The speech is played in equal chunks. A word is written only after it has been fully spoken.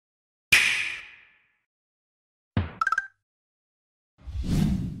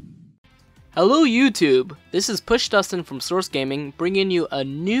Hello YouTube! This is PushDustIn from Source Gaming bringing you a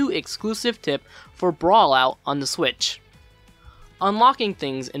new exclusive tip for Brawlout on the Switch. Unlocking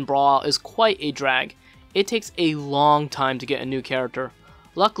things in Brawlout is quite a drag. It takes a long time to get a new character.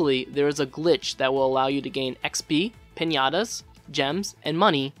 Luckily, there is a glitch that will allow you to gain XP, Piñatas, gems, and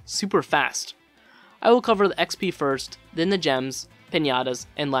money super fast. I will cover the XP first, then the gems, Piñatas,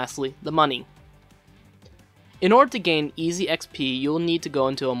 and lastly, the money. In order to gain easy XP, you'll need to go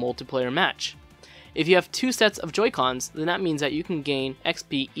into a multiplayer match. If you have two sets of Joy-Cons, then that means that you can gain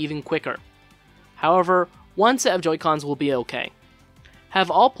XP even quicker. However, one set of Joy-Cons will be okay.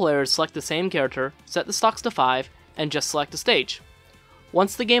 Have all players select the same character, set the stocks to 5, and just select a stage.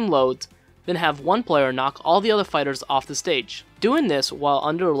 Once the game loads, then have one player knock all the other fighters off the stage. Doing this while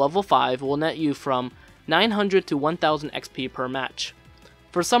under level 5 will net you from 900 to 1000 XP per match.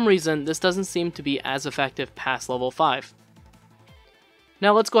 For some reason, this doesn't seem to be as effective past level 5.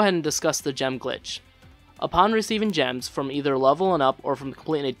 Now let's go ahead and discuss the gem glitch. Upon receiving gems from either leveling up or from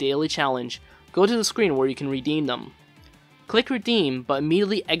completing a daily challenge, go to the screen where you can redeem them. Click redeem, but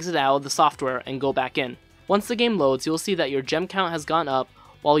immediately exit out of the software and go back in. Once the game loads, you'll see that your gem count has gone up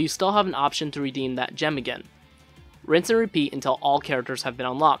while you still have an option to redeem that gem again. Rinse and repeat until all characters have been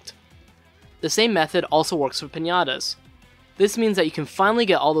unlocked. The same method also works for Piñatas. This means that you can finally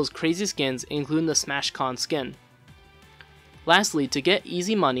get all those crazy skins, including the SmashCon skin. Lastly, to get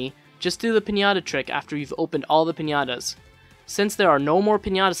easy money, just do the Piñata trick after you've opened all the Piñatas. Since there are no more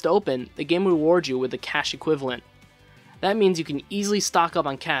Piñatas to open, the game rewards you with the cash equivalent. That means you can easily stock up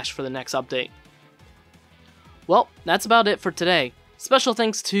on cash for the next update. Well, that's about it for today. Special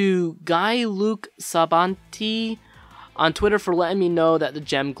thanks to Guy Luke Sabanti on Twitter for letting me know that the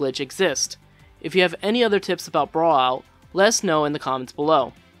gem glitch exists. If you have any other tips about Brawlout, let us know in the comments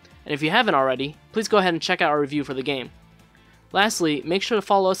below. And if you haven't already, please go ahead and check out our review for the game. Lastly, make sure to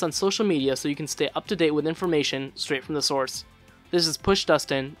follow us on social media so you can stay up to date with information straight from the source. This is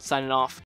PushDustIn, signing off.